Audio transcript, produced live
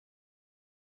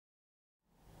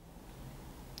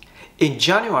In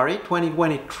January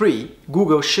 2023,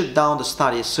 Google shut down the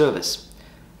Stadia service.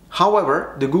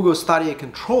 However, the Google Stadia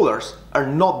controllers are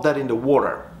not dead in the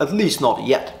water, at least not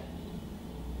yet.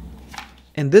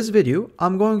 In this video,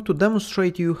 I'm going to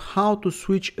demonstrate you how to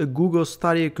switch a Google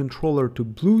Stadia controller to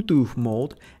Bluetooth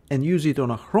mode and use it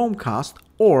on a Chromecast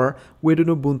or with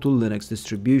an Ubuntu Linux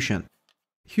distribution.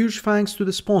 Huge thanks to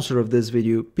the sponsor of this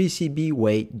video,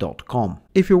 PCBWay.com.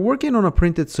 If you're working on a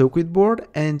printed circuit board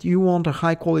and you want a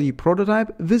high quality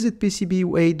prototype, visit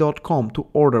PCBWay.com to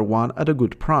order one at a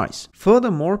good price.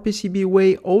 Furthermore,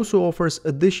 PCBWay also offers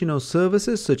additional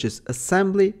services such as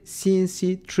assembly,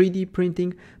 CNC, 3D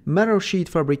printing, metal sheet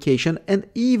fabrication, and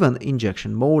even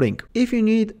injection molding. If you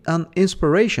need an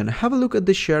inspiration, have a look at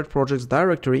the shared projects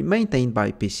directory maintained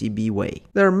by PCBWay.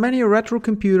 There are many retro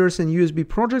computers and USB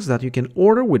projects that you can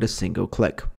order with a single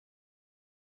click.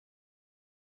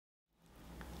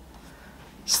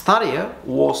 Stadia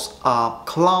was a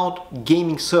cloud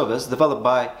gaming service developed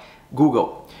by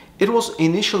Google. It was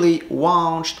initially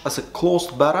launched as a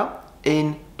closed beta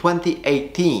in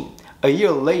 2018. A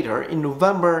year later, in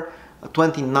November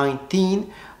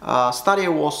 2019,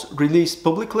 Stadia was released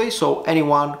publicly so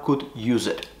anyone could use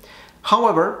it.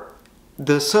 However,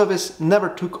 the service never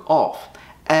took off,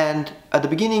 and at the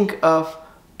beginning of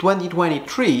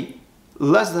 2023,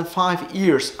 less than 5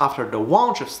 years after the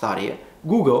launch of Stadia,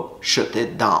 Google shut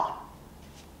it down.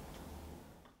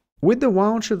 With the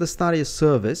launch of the Stadia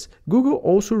service, Google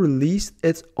also released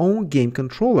its own game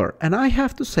controller, and I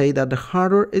have to say that the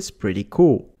hardware is pretty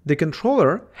cool. The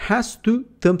controller has 2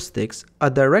 thumbsticks,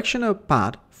 a directional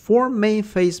pad, 4 main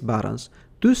face buttons,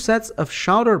 2 sets of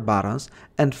shoulder buttons,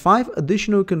 and 5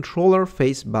 additional controller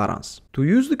face buttons. To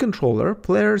use the controller,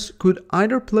 players could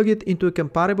either plug it into a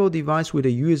compatible device with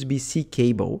a USB-C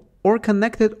cable or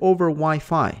connect it over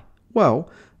Wi-Fi. Well,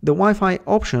 the Wi-Fi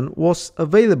option was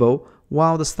available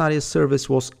while the Stadia service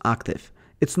was active.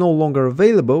 It's no longer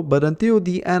available, but until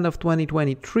the end of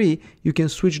 2023, you can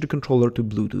switch the controller to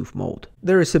Bluetooth mode.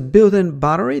 There is a built-in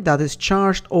battery that is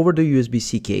charged over the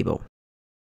USB-C cable.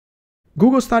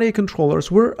 Google Stadia controllers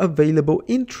were available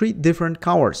in 3 different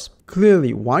colors: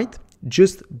 clearly white,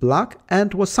 just black,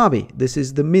 and wasabi. This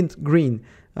is the mint green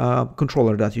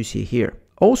controller that you see here.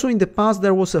 Also, in the past,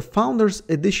 there was a Founders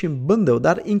Edition bundle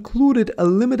that included a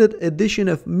limited edition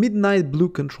of Midnight Blue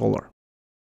controller.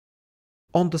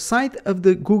 On the side of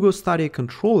the Google Stadia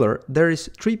controller, there is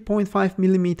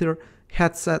 3.5mm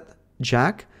headset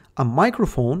jack, a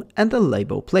microphone, and a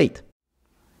label plate.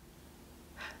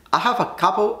 I have a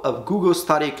couple of Google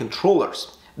Stadia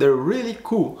controllers. They're really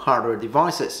cool hardware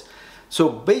devices. So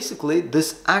basically,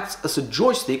 this acts as a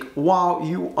joystick while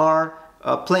you are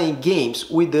playing games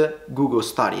with the Google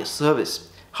Stadia service.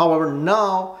 However,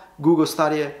 now Google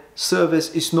Stadia service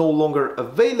is no longer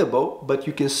available, but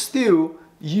you can still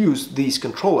use these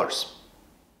controllers.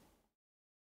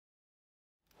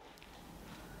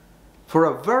 For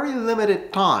a very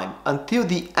limited time, until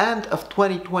the end of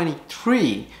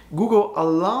 2023, Google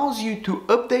allows you to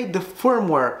update the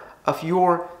firmware of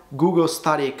your Google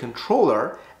Stadia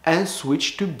controller and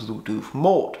switch to Bluetooth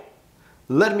mode.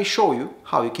 Let me show you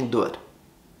how you can do it.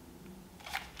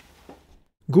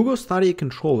 Google Stadia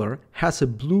controller has a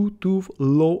Bluetooth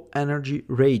low energy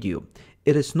radio.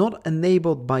 It is not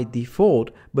enabled by default,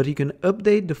 but you can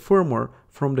update the firmware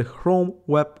from the Chrome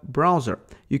web browser.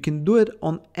 You can do it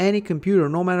on any computer,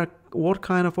 no matter what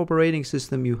kind of operating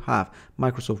system you have,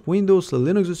 Microsoft Windows, a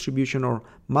Linux distribution, or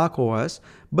Mac OS,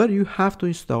 but you have to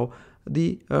install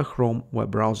the Chrome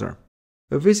web browser.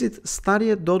 Visit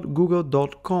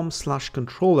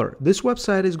stadia.google.com/controller. This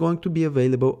website is going to be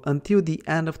available until the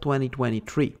end of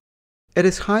 2023. It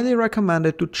is highly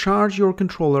recommended to charge your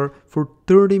controller for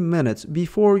 30 minutes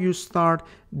before you start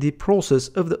the process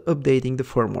of updating the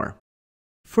firmware.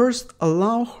 First,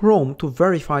 allow Chrome to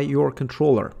verify your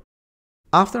controller.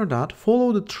 After that,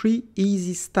 follow the 3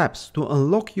 easy steps to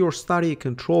unlock your Stadia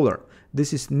controller.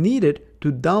 This is needed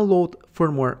to download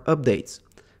firmware updates.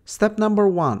 Step number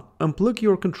 1. Unplug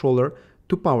your controller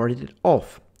to power it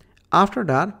off. After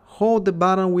that, hold the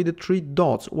button with the 3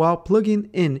 dots while plugging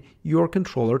in your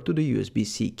controller to the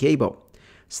USB-C cable.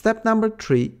 Step number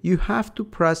 3, you have to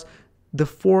press the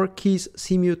 4 keys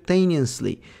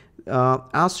simultaneously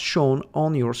as shown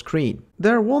on your screen.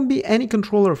 There won't be any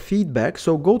controller feedback,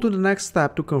 so go to the next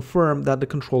step to confirm that the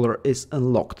controller is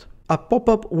unlocked. A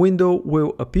pop-up window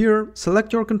will appear.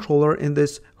 Select your controller in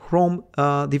this Chrome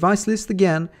device list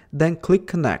again, then click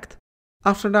Connect.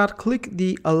 After that, click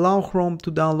the Allow Chrome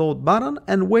to Download button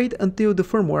and wait until the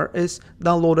firmware is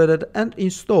downloaded and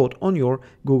installed on your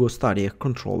Google Stadia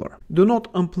controller. Do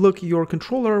not unplug your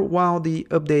controller while the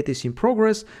update is in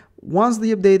progress. Once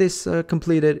the update is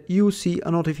completed, you will see a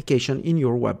notification in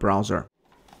your web browser.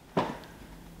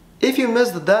 If you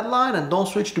missed the deadline and don't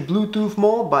switch to Bluetooth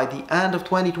mode by the end of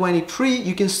 2023,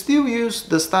 you can still use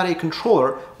the Stadia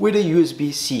Controller with a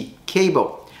USB-C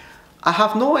cable. I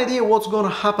have no idea what's going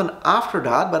to happen after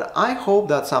that, but I hope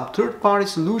that some third-party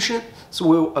solutions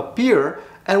will appear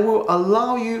and will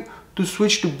allow you to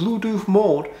switch to Bluetooth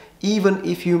mode even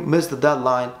if you miss the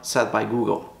deadline set by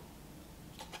Google.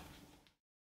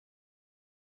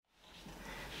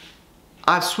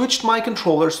 I've switched my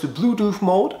controllers to Bluetooth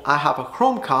mode. I have a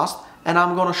Chromecast and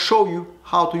I'm going to show you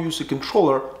how to use a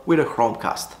controller with a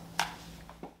Chromecast.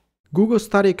 Google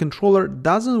Stadia Controller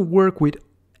doesn't work with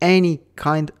any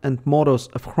kind and models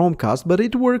of Chromecast, but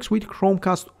it works with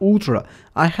Chromecast Ultra.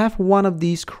 I have one of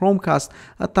these Chromecasts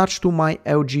attached to my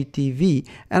LG TV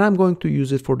and I'm going to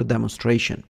use it for the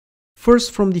demonstration.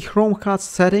 First, from the Chromecast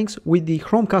settings, with the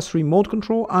Chromecast remote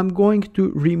control, I'm going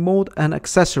to remote and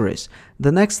accessories.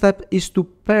 The next step is to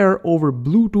pair over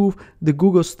Bluetooth the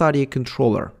Google Stadia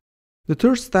Controller. The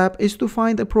third step is to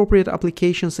find appropriate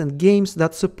applications and games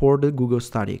that support the Google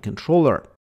Stadia Controller.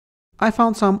 I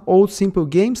found some old simple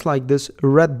games like this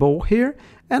Red Ball here,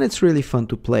 and it's really fun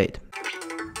to play it.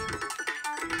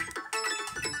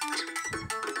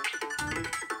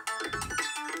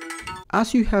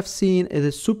 As you have seen, it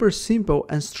is super simple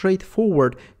and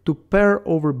straightforward to pair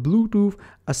over Bluetooth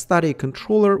a Stadia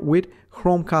Controller with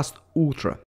Chromecast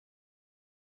Ultra.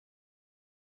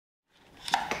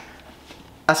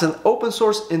 As an open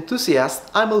source enthusiast,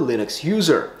 I'm a Linux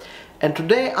user, and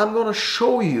today I'm going to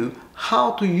show you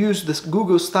how to use this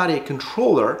Google Stadia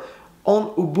Controller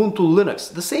on Ubuntu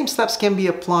Linux. The same steps can be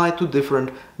applied to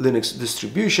different Linux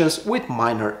distributions with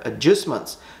minor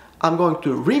adjustments. I'm going to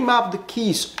remap the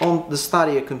keys on the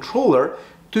Stadia Controller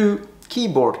to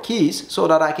keyboard keys so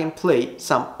that I can play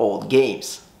some old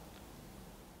games.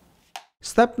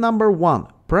 Step number 1.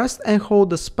 Press and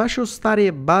hold the special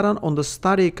Stadia button on the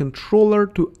Stadia Controller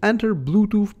to enter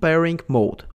Bluetooth pairing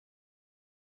mode.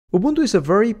 Ubuntu is a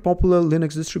very popular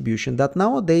Linux distribution that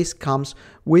nowadays comes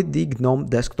with the GNOME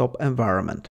desktop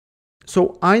environment.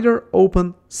 So either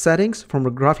open Settings from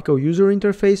the graphical user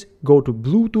interface, go to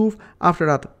Bluetooth, after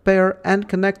that pair and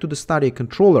connect to the Stadia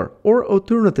Controller, or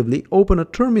alternatively open a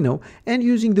terminal and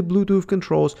using the Bluetooth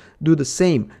controls do the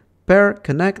same, pair,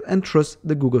 connect and trust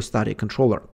the Google Stadia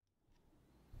Controller.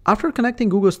 After connecting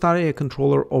Google Stadia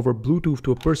Controller over Bluetooth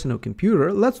to a personal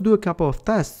computer, let's do a couple of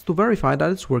tests to verify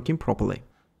that it's working properly.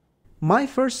 My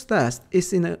first test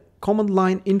is in a command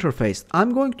line interface.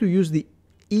 I'm going to use the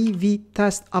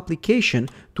EV-test application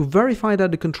to verify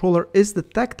that the controller is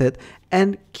detected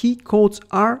and key codes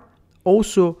are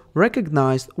also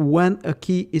recognized when a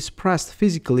key is pressed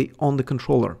physically on the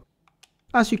controller.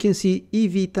 As you can see,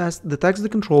 EV-test detects the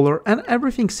controller and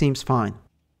everything seems fine.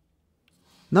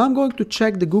 Now I'm going to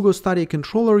check the Google Stadia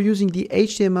Controller using the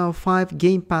HTML5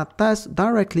 GamePad Test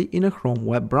directly in a Chrome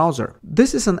web browser.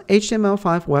 This is an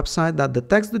HTML5 website that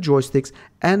detects the joysticks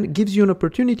and gives you an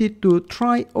opportunity to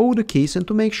try all the keys and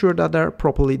to make sure that they're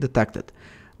properly detected.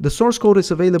 The source code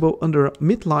is available under a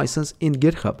MIT license in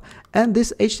GitHub, and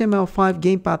this HTML5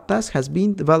 GamePad Test has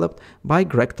been developed by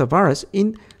Greg Tavares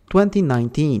in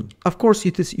 2019. Of course,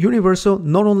 it is universal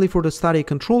not only for the Stadia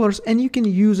controllers, and you can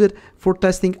use it for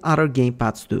testing other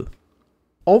gamepads too.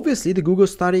 Obviously, the Google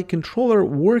Stadia Controller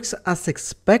works as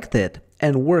expected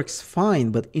and works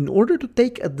fine, but in order to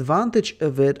take advantage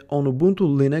of it on Ubuntu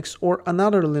Linux or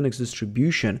another Linux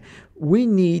distribution, we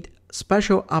need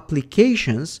special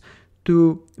applications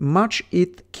to match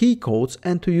its key codes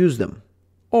and to use them.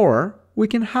 Or we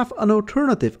can have an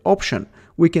alternative option.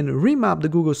 We can remap the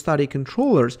Google Stadia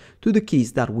controllers to the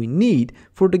keys that we need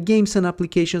for the games and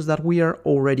applications that we are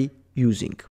already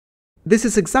using. This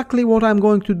is exactly what I'm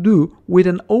going to do with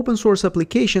an open source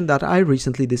application that I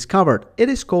recently discovered. It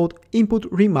is called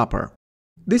input-remapper.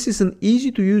 This is an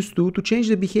easy to use tool to change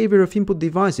the behavior of input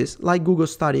devices like Google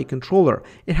Stadia Controller.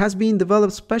 It has been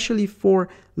developed specially for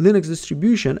Linux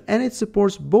distribution and it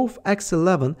supports both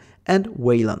X11 and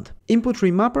Wayland.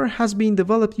 Input-remapper has been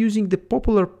developed using the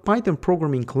popular Python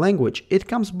programming language. It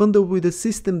comes bundled with the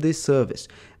systemd service.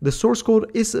 The source code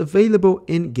is available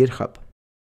in GitHub.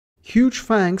 Huge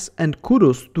thanks and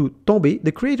kudos to Toby,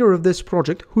 the creator of this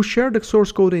project, who shared the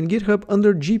source code in GitHub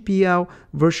under GPL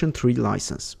version 3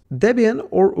 license. Debian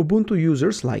or Ubuntu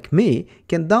users like me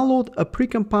can download a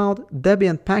precompiled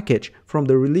Debian package from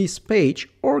the release page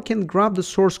or can grab the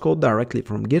source code directly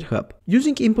from GitHub.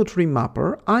 Using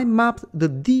input-remapper, I mapped the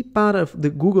D-pad of the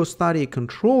Google Stadia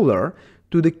controller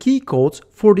to the key codes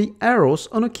for the arrows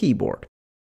on a keyboard.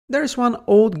 There is one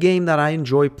old game that I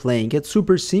enjoy playing. It's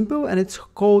super simple and it's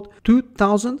called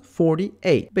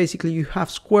 2048. Basically, you have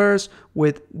squares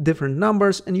with different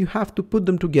numbers and you have to put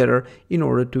them together in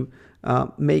order to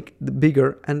make the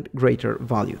bigger and greater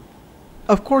value.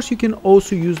 Of course, you can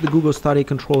also use the Google Stadia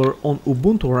Controller on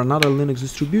Ubuntu or another Linux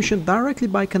distribution directly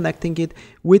by connecting it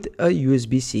with a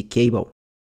USB-C cable.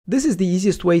 This is the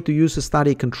easiest way to use a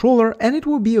Stadia controller, and it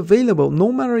will be available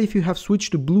no matter if you have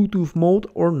switched to Bluetooth mode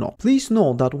or not. Please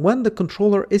note that when the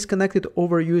controller is connected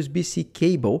over USB-C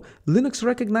cable, Linux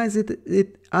recognizes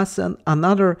it as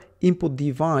another input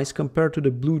device compared to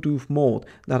the Bluetooth mode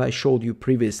that I showed you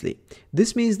previously.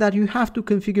 This means that you have to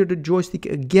configure the joystick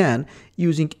again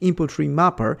using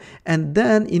input-remapper, and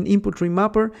then in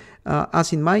input-remapper,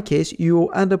 as in my case, you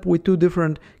end up with two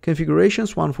different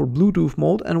configurations, one for Bluetooth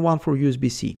mode and one for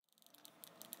USB-C.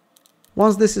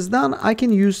 Once this is done, I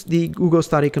can use the Google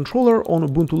Stadia controller on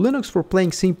Ubuntu Linux for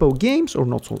playing simple games, or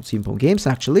not so simple games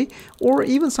actually, or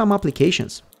even some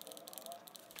applications.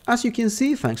 As you can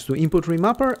see, thanks to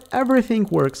input-remapper, everything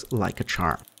works like a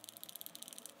charm.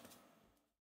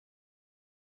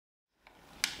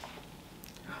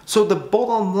 So the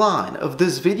bottom line of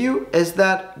this video is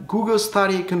that Google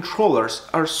Stadia controllers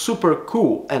are super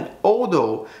cool, and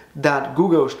although that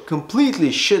Google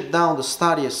completely shut down the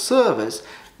Stadia service,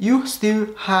 you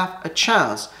still have a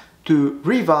chance to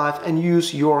revive and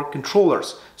use your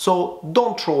controllers. So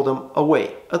don't throw them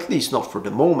away, at least not for the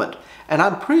moment. And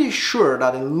I'm pretty sure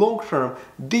that in long term,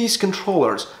 these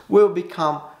controllers will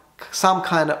become some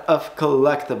kind of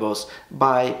collectibles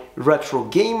by retro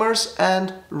gamers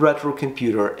and retro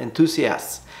computer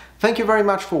enthusiasts. Thank you very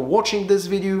much for watching this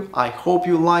video. I hope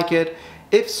you like it.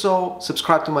 If so,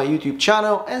 subscribe to my YouTube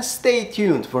channel and stay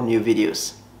tuned for new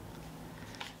videos.